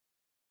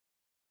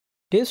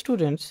Dear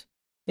students,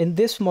 in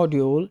this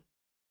module,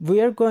 we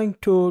are going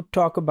to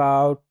talk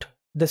about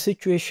the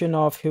situation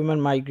of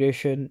human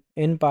migration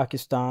in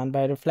Pakistan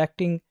by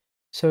reflecting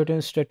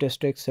certain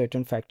statistics,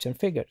 certain facts and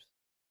figures.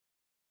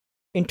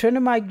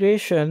 Internal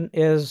migration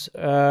is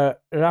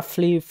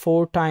roughly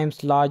 4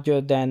 times larger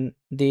than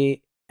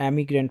the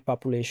emigrant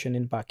population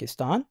in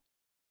Pakistan.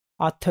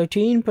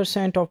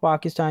 13% of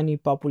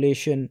Pakistani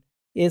population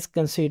is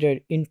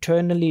considered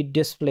internally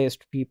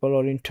displaced people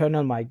or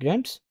internal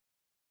migrants.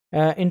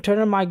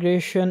 Internal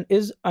migration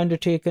is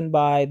undertaken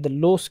by the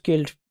low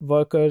skilled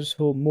workers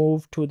who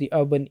move to the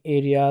urban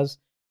areas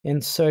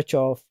in search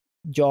of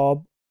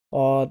job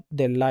or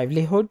their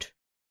livelihood.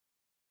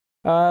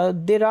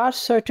 There are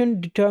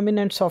certain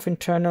determinants of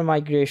internal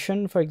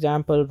migration, for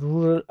example,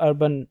 rural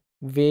urban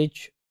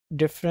wage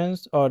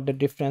difference or the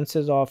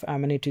differences of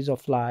amenities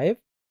of life,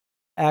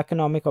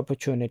 economic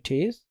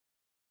opportunities.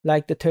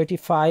 Like the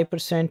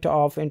 35%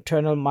 of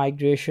internal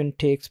migration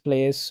takes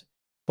place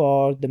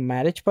for the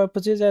marriage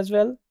purposes as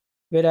well,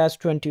 whereas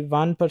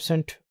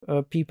 21%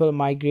 people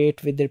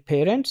migrate with their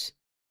parents,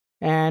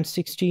 and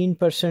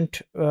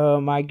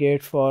 16%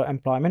 migrate for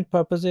employment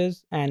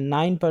purposes, and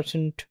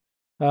 9%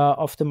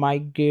 of the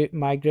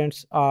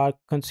migrants are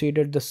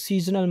considered the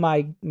seasonal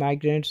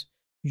migrants.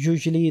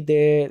 Usually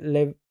they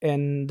live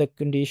in the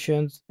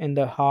conditions, in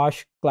the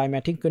harsh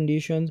climatic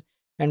conditions,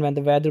 and when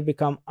the weather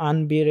become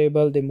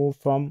unbearable, they move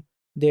from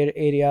their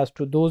areas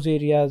to those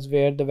areas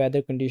where the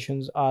weather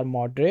conditions are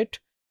moderate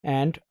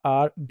and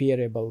are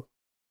bearable.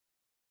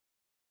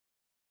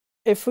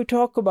 If we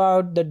talk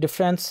about the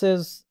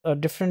differences,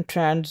 different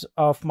trends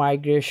of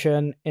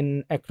migration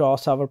in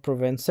across our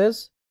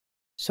provinces,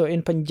 so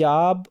in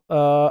Punjab,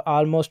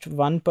 almost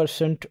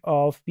 1%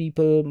 of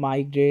people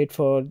migrate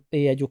for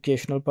the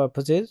educational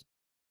purposes.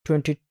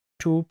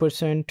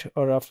 22%,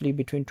 or roughly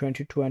between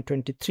 22 and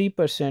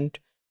 23%,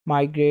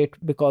 migrate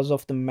because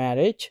of the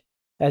marriage.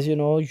 As you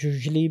know,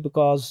 usually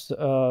because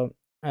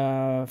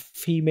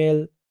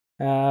female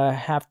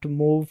have to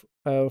move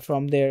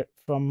from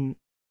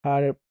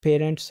her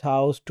parents'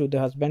 house to the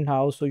husband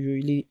house, so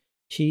usually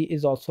she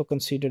is also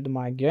considered a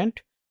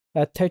migrant.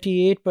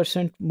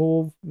 38%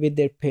 move with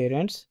their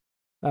parents,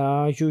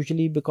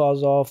 usually uh,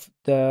 because of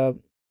the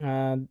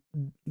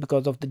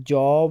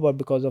job or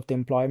because of the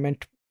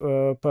employment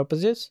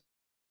purposes.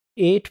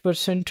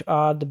 8%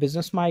 are the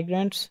business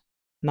migrants.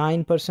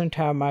 9%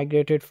 have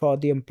migrated for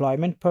the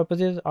employment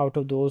purposes out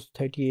of those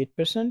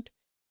 38%,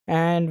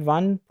 and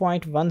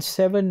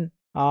 1.17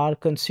 are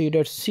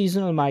considered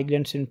seasonal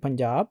migrants in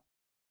Punjab,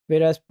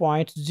 whereas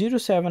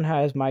 0.07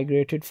 has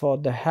migrated for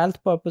the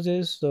health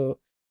purposes. So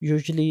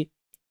usually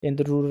in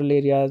the rural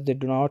areas they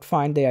do not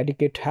find the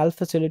adequate health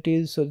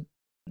facilities, so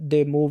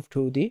they move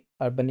to the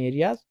urban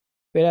areas,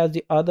 whereas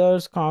the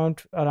others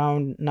count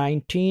around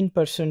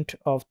 19%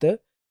 of the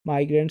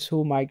migrants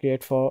who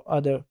migrate for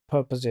other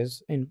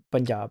purposes in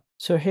Punjab.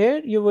 So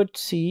here you would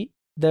see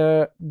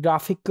the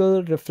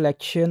graphical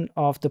reflection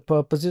of the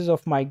purposes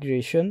of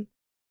migration,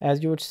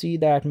 as you would see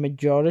that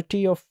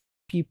majority of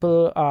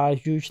people are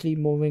usually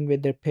moving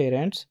with their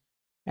parents,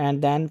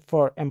 and then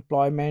for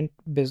employment,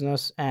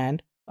 business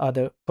and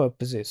other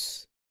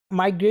purposes.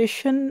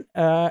 Migration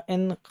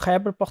in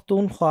Khyber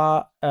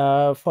Pakhtunkhwa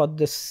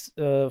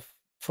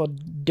for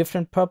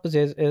different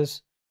purposes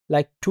is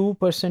like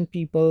 2%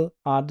 people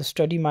are the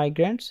study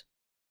migrants,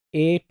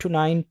 8 to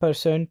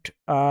 9%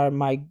 are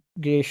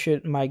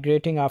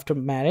migrating after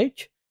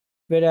marriage,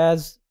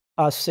 whereas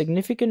a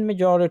significant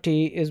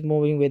majority is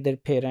moving with their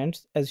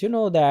parents. As you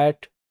know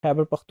that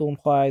Khyber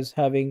Pakhtunkhwa is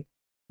having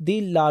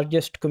the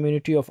largest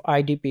community of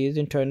IDPs,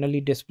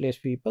 internally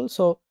displaced people,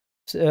 so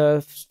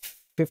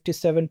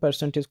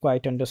 57% is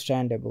quite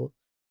understandable.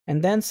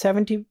 And then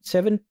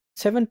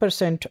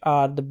 7%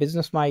 are the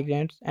business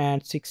migrants,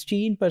 and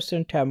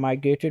 16% have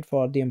migrated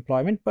for the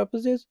employment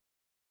purposes,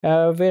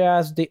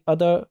 whereas the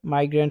other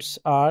migrants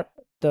are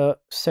the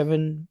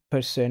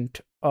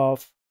 7%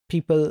 of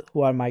people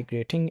who are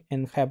migrating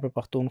in Khyber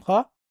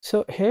Pakhtunkhwa.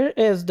 So here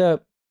is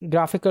the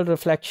graphical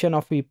reflection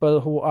of people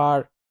who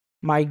are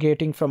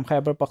migrating from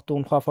Khyber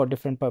Pakhtunkhwa for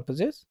different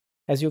purposes.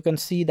 As you can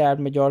see that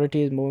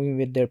majority is moving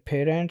with their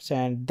parents,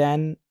 and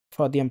then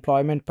for the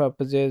employment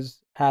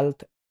purposes,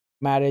 health,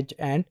 marriage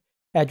and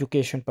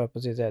education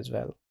purposes as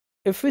well.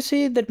 If we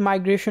see that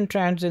migration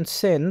trends in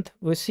Sindh,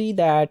 we see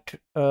that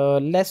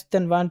less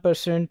than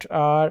 1%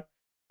 are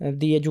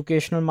the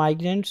educational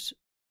migrants,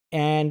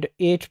 and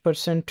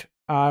 8%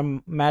 are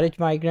marriage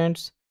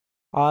migrants.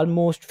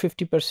 Almost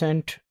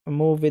 50%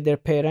 move with their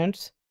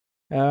parents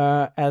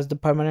as the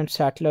permanent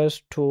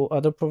settlers to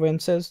other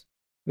provinces,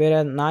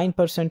 whereas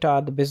 9%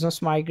 are the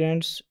business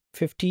migrants,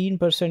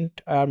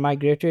 15% are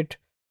migrated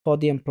for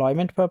the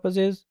employment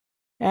purposes,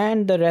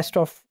 and the rest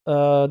of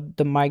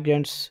the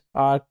migrants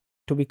are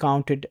to be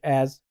counted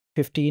as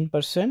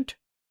 15%.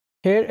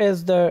 Here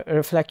is the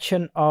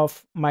reflection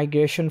of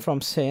migration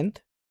from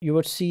Sindh. You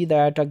would see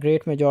that a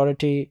great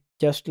majority,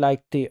 just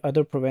like the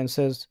other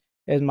provinces,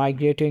 is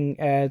migrating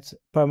as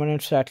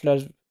permanent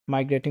settlers,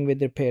 migrating with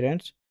their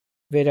parents,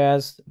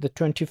 whereas the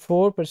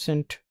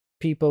 24%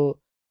 people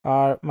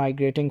are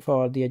migrating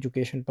for the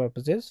education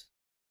purposes.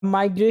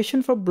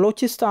 Migration from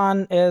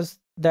Balochistan is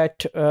that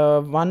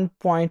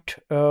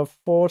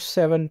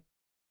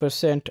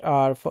 1.47%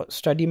 are for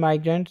study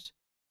migrants,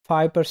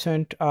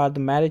 5% are the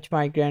marriage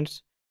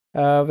migrants,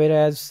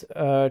 whereas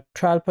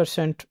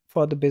 12%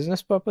 for the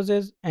business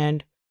purposes,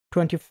 and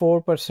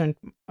 24%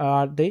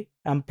 are the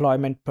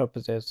employment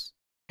purposes.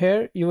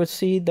 Here you will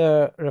see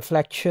the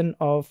reflection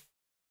of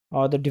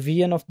or the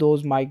division of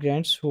those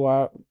migrants who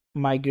are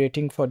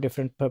migrating for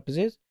different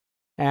purposes,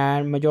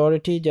 and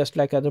majority, just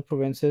like other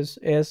provinces,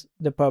 is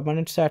the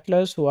permanent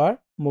settlers who are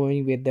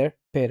moving with their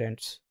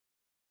parents.